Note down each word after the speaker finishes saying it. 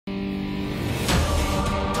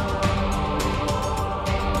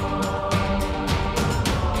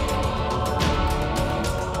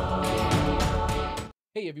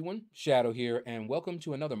everyone, Shadow here, and welcome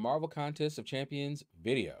to another Marvel Contest of Champions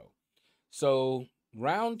video. So,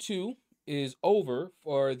 round 2 is over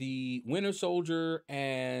for the Winter Soldier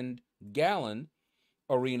and Galan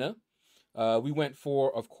arena. We went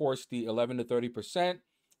for, of course, the 11 to 30%.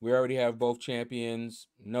 We already have both champions,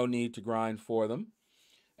 no need to grind for them.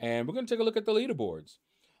 And we're going to take a look at the leaderboards.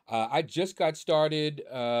 I just got started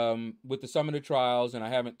with the Summoner Trials, and I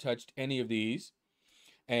haven't touched any of these.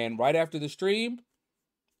 And right after the stream,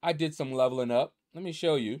 I did some leveling up. Let me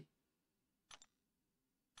show you.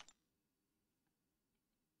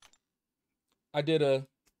 I did a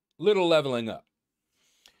little leveling up.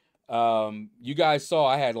 You guys saw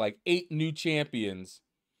I had like 8 new champions.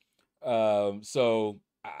 So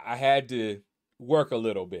I had to work a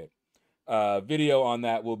little bit. Video on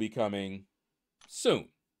that will be coming soon.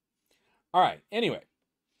 All right, anyway,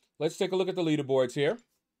 let's take a look at the leaderboards here.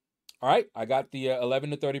 All right, I got the 11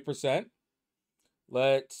 to 30%.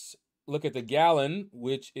 Let's look at the Galan,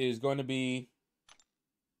 which is going to be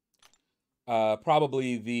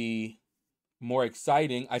probably the more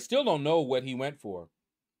exciting. I still don't know what he went for.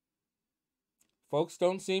 Folks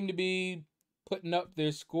don't seem to be putting up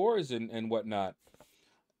their scores and whatnot.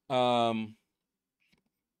 Yeah,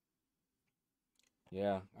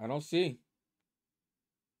 I don't see.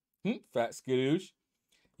 Fat skadoosh.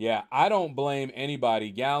 Yeah, I don't blame anybody.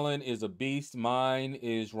 Galan is a beast. Mine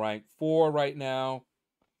is ranked 4 right now.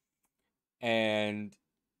 And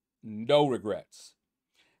no regrets.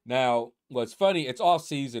 Now, what's funny, it's off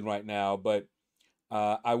season right now, but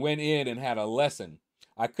I went in and had a lesson.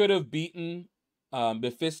 I could have beaten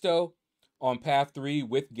Mephisto on path 3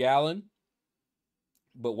 with Galan,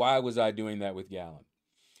 but why was I doing that with Galan?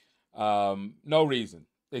 No reason,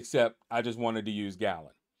 except I just wanted to use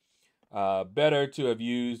Galan. Better to have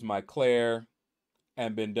used my Claire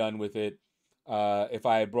and been done with it. If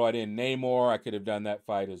I had brought in Namor, I could have done that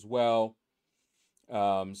fight as well.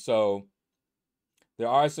 So there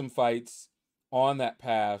are some fights on that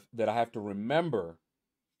path that I have to remember.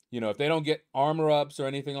 You know, if they don't get armor ups or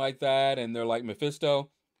anything like that, and they're like Mephisto,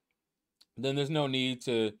 then there's no need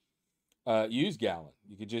to use Galan.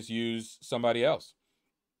 You could just use somebody else.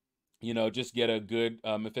 You know, just get a good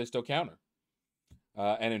Mephisto counter.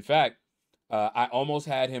 And in fact, I almost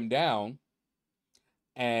had him down,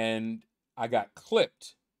 and I got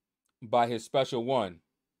clipped by his special one.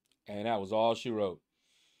 And that was all she wrote.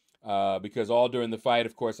 Because all during the fight,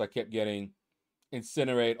 of course, I kept getting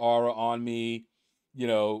Incinerate aura on me, you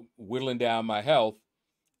know, whittling down my health.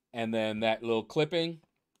 And then that little clipping,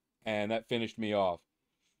 and that finished me off.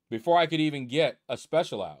 Before I could even get a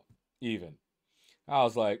special out, even. I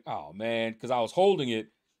was like, oh, man, because I was holding it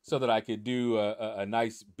so that I could do a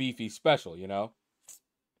nice, beefy special, you know.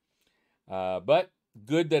 But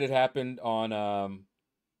good that it happened on,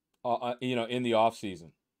 you know, in the off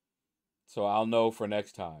season. So I'll know for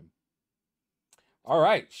next time. All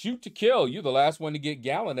right, shoot to kill. You're the last one to get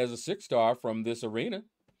Galan as a 6-star from this arena.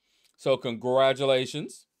 So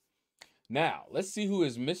congratulations. Now, let's see who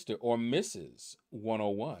is Mr. or Mrs.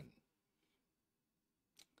 101.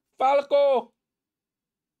 Falco!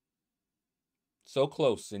 So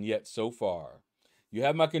close and yet so far. You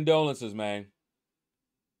have my condolences, man.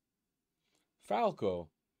 Falco.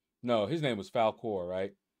 No, his name was Falcor,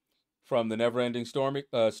 right? From the Neverending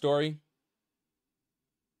Story.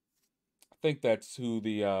 I think that's who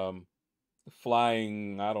the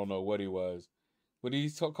flying, I don't know what he was. What did he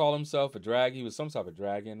call himself? A drag? He was some type of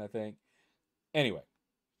dragon, I think. Anyway.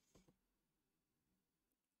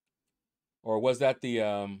 Or was that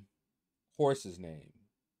the horse's name?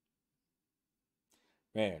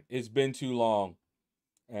 Man, it's been too long.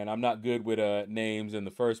 And I'm not good with names in the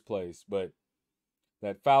first place. But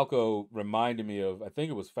that Falco reminded me of, I think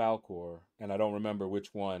it was Falcor. And I don't remember which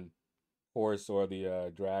one. Horse or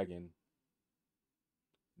the dragon.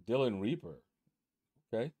 Dylan Reaper.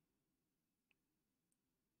 Okay.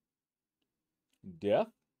 Death?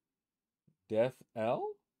 Death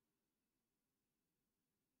L?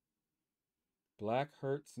 Black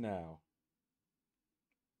hurts now.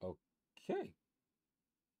 Okay.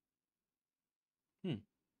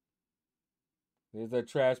 There's that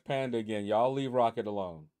trash panda again. Y'all leave Rocket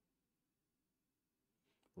alone.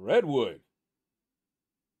 Redwood.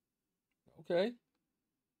 Okay.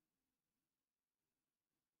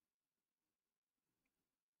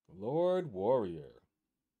 Lord Warrior.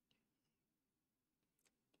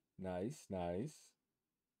 Nice, nice.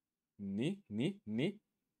 Ni.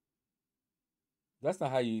 That's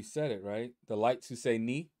not how you said it, right? The lights who say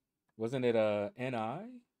ni. Wasn't it N-I?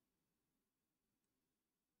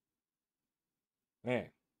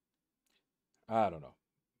 Man. I don't know.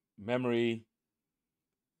 Memory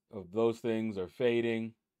of those things are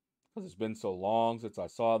fading. because it's been so long since I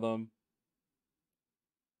saw them.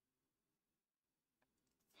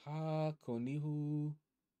 Ha Konihu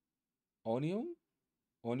Onium?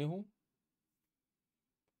 Onihu?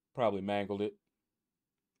 Probably mangled it.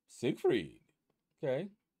 Siegfried. Okay.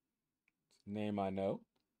 Name I know.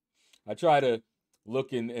 I try to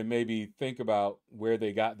look in and maybe think about where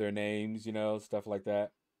they got their names, stuff like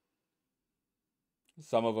that.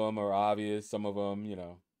 Some of them are obvious, some of them,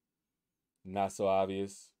 not so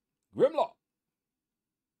obvious. Grimlock.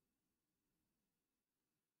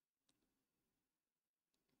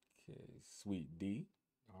 Okay, Sweet D.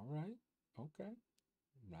 All right. Okay.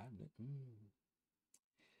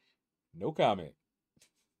 No comment.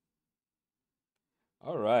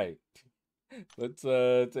 All right. Let's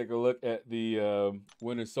take a look at the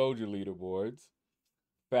Winter Soldier leaderboards.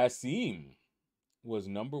 Fasim was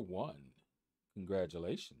number 1.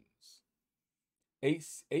 Congratulations.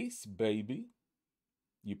 Ace, baby.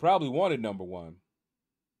 You probably wanted number 1.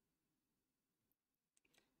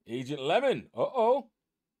 Agent Lemon. Uh-oh.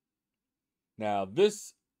 Now,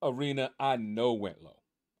 this arena I know went low.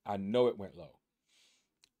 I know it went low.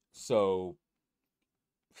 So,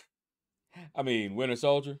 I mean, Winter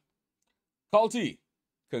Soldier. Culty,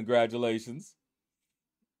 congratulations.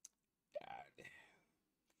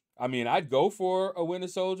 I mean, I'd go for a Winter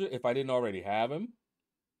Soldier if I didn't already have him.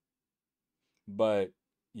 But,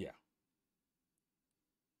 yeah.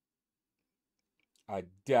 I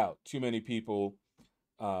doubt too many people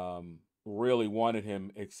really wanted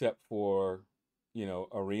him except for,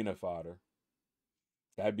 arena fodder.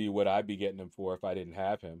 That'd be what I'd be getting him for if I didn't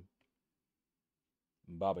have him.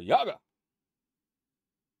 Baba Yaga.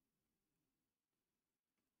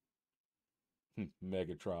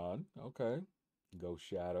 Megatron. Okay. Go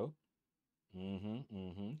Shaedow.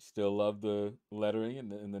 Still love the lettering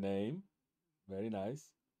in the name. Very nice.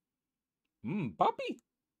 Poppy.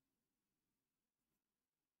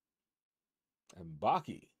 And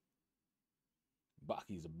Baki.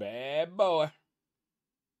 Baki's a bad boy.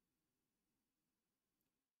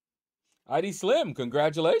 ID Slim,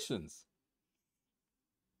 congratulations.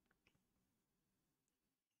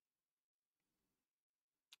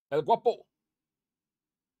 El Guapo.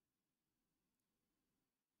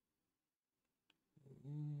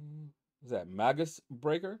 Is that Magus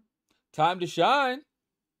Breaker? Time to shine.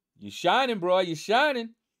 You shining, bro. You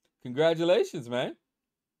shining. Congratulations, man.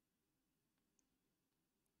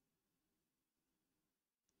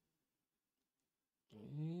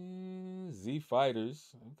 Z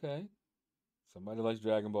Fighters. Okay. Somebody likes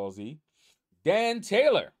Dragon Ball Z. Dan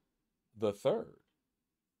Taylor, the third.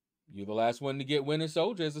 You're the last one to get Winter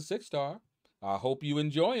Soldier as a 6-star. I hope you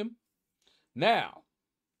enjoy him. Now,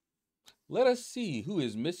 let us see who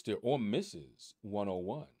is Mr. or Mrs.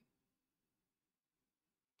 101.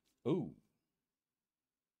 Ooh.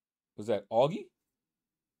 Was that Augie?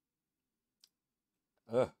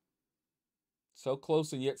 So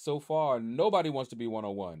close and yet so far. Nobody wants to be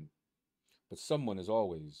 101. But someone is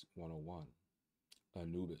always 101.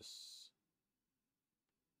 Anubis.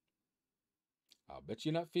 I'll bet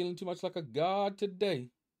you're not feeling too much like a god today.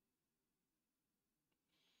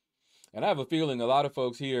 And I have a feeling a lot of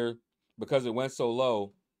folks here, because it went so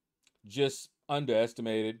low, just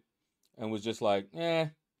underestimated and was just like,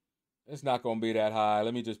 it's not going to be that high.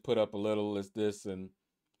 Let me just put up a little as this, and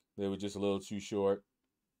they were just a little too short.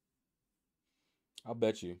 I'll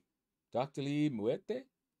bet you. Dr. Lee Muerte?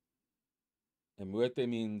 And Muerte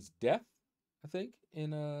means death, I think,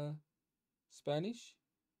 in Spanish.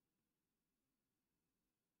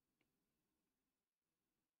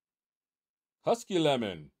 Husky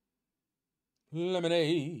Lemon.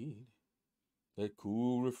 Lemonade. That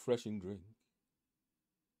cool, refreshing drink.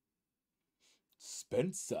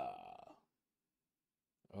 Spencer.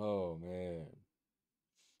 Oh, man.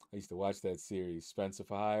 I used to watch that series, Spencer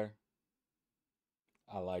for Hire.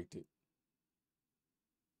 I liked it.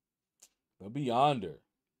 The Beyonder.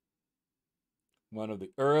 One of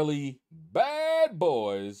the early bad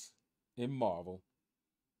boys in Marvel.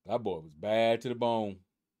 That boy was bad to the bone.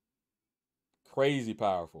 Crazy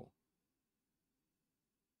powerful.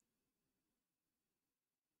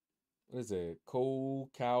 What is it? Cold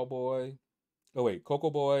Cowboy? Oh, wait. Cocoa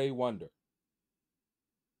Boy Wonder.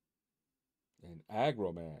 And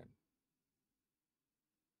Agro Man.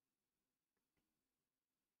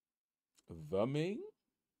 The Ming?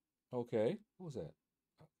 Okay. What was that?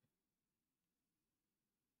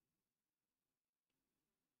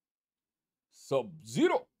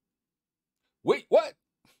 Sub-Zero. Wait, what?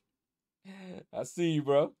 I see you,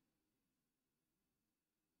 bro. Let's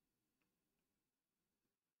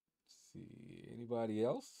see. Anybody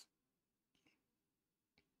else?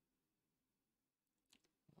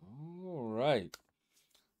 All right.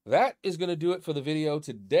 That is going to do it for the video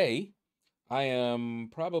today. I am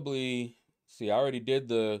probably, see, I already did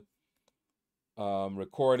the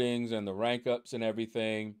recordings and the rank ups and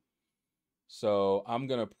everything. So I'm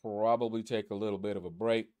going to probably take a little bit of a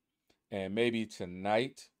break. And maybe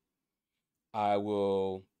tonight I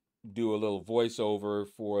will do a little voiceover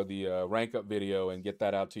for the rank up video and get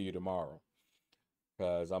that out to you tomorrow.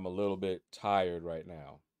 Because I'm a little bit tired right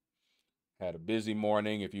now. Had a busy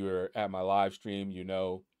morning. If you were at my live stream, you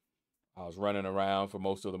know I was running around for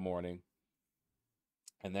most of the morning.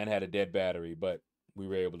 And then had a dead battery. But we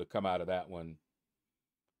were able to come out of that one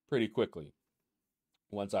pretty quickly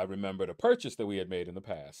once I remembered a purchase that we had made in the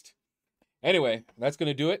past. Anyway, that's going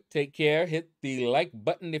to do it. Take care. Hit the like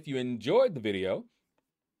button if you enjoyed the video.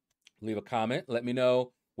 Leave a comment. Let me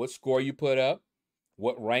know what score you put up,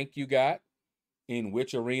 what rank you got, in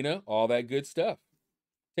which arena, all that good stuff.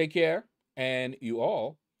 Take care, and you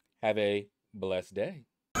all have a blessed day.